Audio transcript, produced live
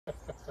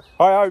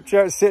Hi, Hope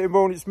Church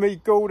Sittingbourne. It's me,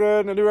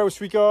 Gordon, and who else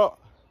we got?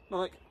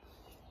 Mike,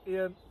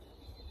 Ian,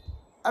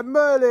 and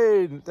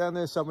Merlin down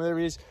there somewhere. There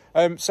he is.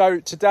 So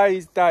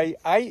today's day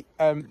 8.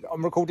 I'm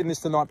recording this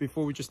the night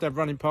before. We just have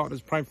running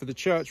partners praying for the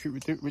church,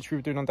 which we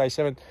were doing on day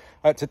 7.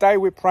 Today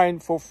we're praying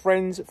for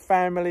friends,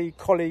 family,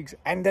 colleagues,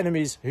 and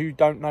enemies who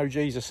don't know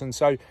Jesus. And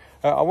so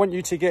I want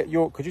you to get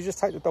your. Could you just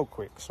take the dog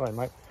quick? Sorry,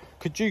 mate.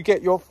 Could you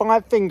get your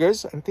 5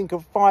 fingers and think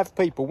of 5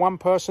 people, 1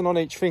 person on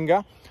each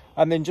finger,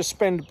 and then just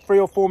spend 3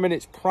 or 4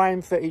 minutes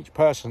praying for each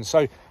person.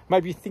 So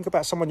maybe think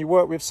about someone you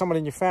work with, someone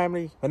in your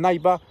family, a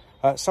neighbour,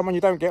 someone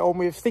you don't get on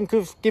with.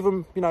 Give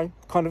them,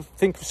 kind of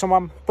think of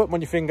someone, put them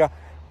on your finger,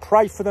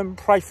 pray for them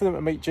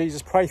to meet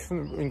Jesus, pray for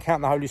them to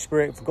encounter the Holy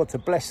Spirit, for God to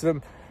bless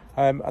them.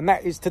 And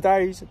that is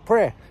today's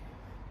prayer.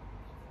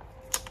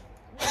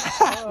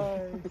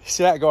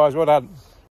 See that, guys? Well done.